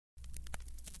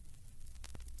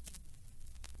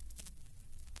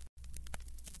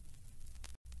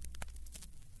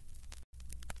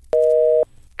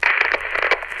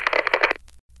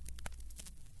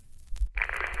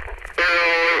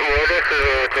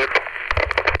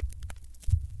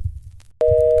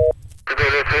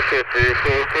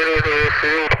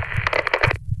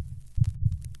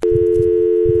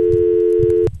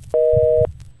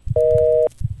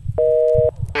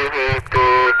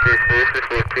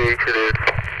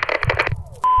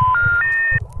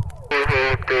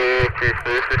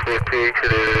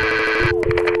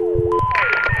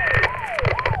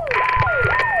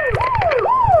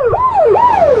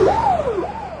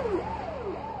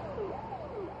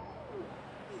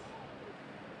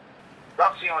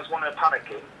Last thing I was wondering,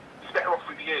 panicking. It's better off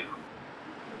with you.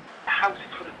 The house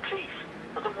is full of police.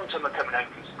 I don't want someone coming home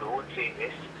from school and seeing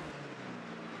this.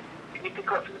 Can you pick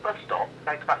her up from the bus stop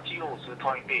and go back to yours for the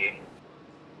time being?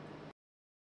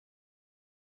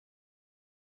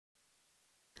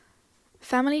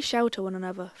 Families shelter one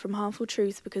another from harmful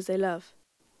truths because they love,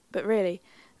 but really,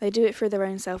 they do it through their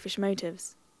own selfish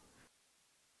motives.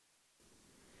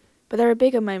 But there are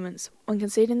bigger moments when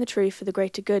conceding the truth for the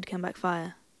greater good can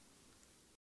backfire.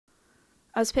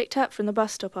 I was picked up from the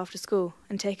bus stop after school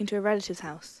and taken to a relative's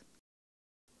house.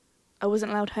 I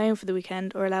wasn't allowed home for the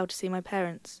weekend or allowed to see my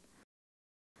parents.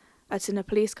 I'd seen a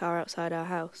police car outside our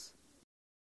house.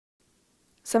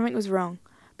 Something was wrong,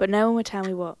 but no one would tell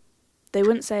me what. They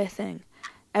wouldn't say a thing.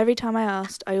 Every time I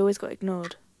asked, I always got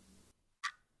ignored.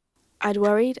 I'd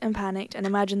worried and panicked and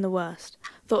imagined the worst,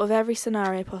 thought of every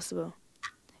scenario possible.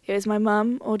 It was my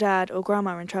mum or dad or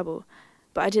grandma in trouble,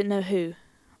 but I didn't know who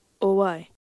or why.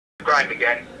 Crime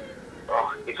again.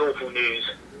 Oh, it's awful news.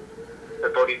 The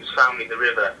body was found in the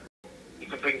river. You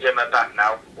can bring Gemma back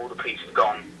now. All the police have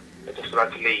gone. They're just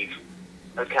about to leave.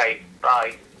 Okay,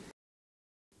 bye.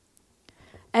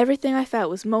 Everything I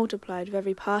felt was multiplied with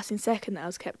every passing second that I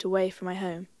was kept away from my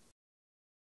home.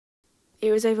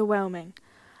 It was overwhelming,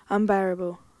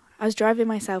 unbearable. I was driving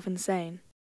myself insane.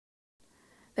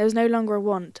 There was no longer a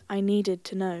want. I needed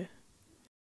to know.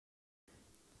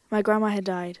 My grandma had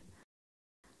died.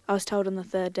 I was told on the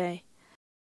third day.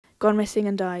 Gone missing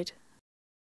and died.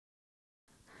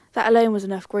 That alone was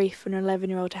enough grief for an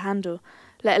 11-year-old to handle,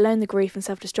 let alone the grief and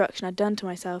self-destruction I'd done to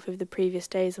myself over the previous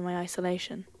days of my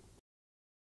isolation.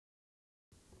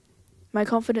 My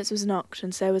confidence was knocked,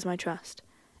 and so was my trust.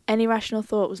 Any rational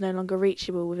thought was no longer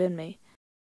reachable within me.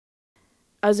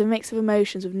 I was a mix of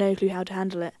emotions with no clue how to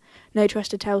handle it, no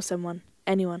trust to tell someone,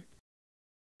 anyone.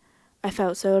 I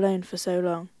felt so alone for so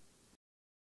long.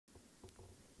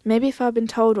 Maybe if I had been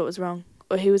told what was wrong,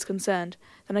 or who was concerned,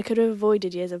 then I could have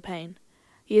avoided years of pain,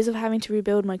 years of having to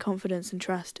rebuild my confidence and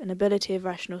trust and ability of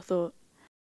rational thought.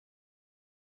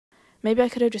 Maybe I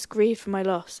could have just grieved for my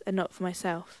loss and not for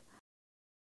myself.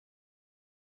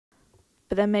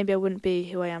 But then maybe I wouldn't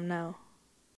be who I am now.